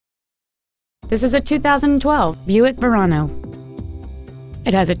This is a 2012 Buick Verano.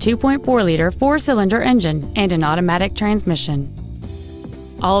 It has a 2.4-liter four-cylinder engine and an automatic transmission.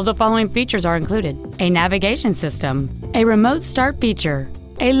 All of the following features are included: a navigation system, a remote start feature,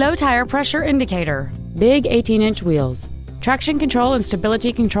 a low tire pressure indicator, big 18-inch wheels, traction control and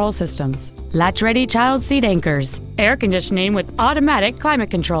stability control systems, latch-ready child seat anchors, air conditioning with automatic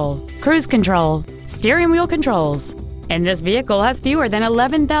climate control, cruise control, steering wheel controls, and this vehicle has fewer than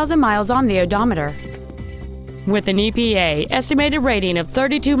 11,000 miles on the odometer. With an EPA estimated rating of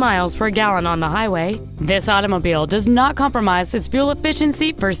 32 miles per gallon on the highway, this automobile does not compromise its fuel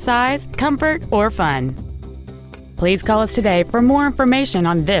efficiency for size, comfort, or fun. Please call us today for more information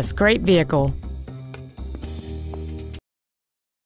on this great vehicle.